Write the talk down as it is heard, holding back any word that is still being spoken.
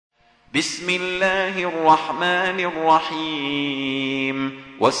بسم الله الرحمن الرحيم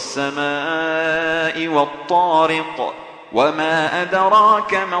والسماء والطارق وما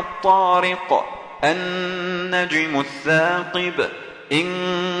أدراك ما الطارق النجم الثاقب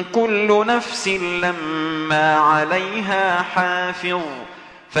إن كل نفس لما عليها حافظ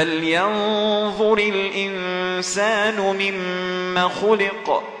فلينظر الإنسان مما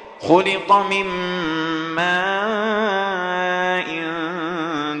خلق من ماء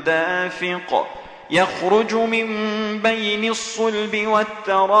دافق يخرج من بين الصلب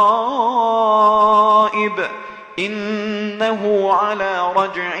والترائب إنه على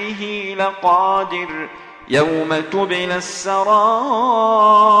رجعه لقادر يوم تبلى السرائر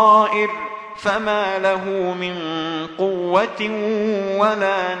فما له من قوة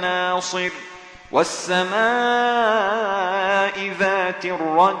ولا ناصر والسماء ذات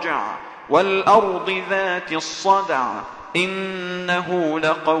الرجع والأرض ذات الصدع إنه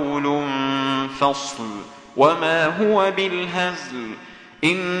لقول فصل وما هو بالهزل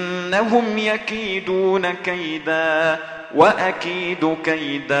إنهم يكيدون كيدا وأكيد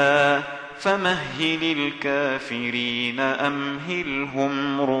كيدا فمهل الكافرين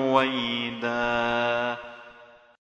أمهلهم رويدا.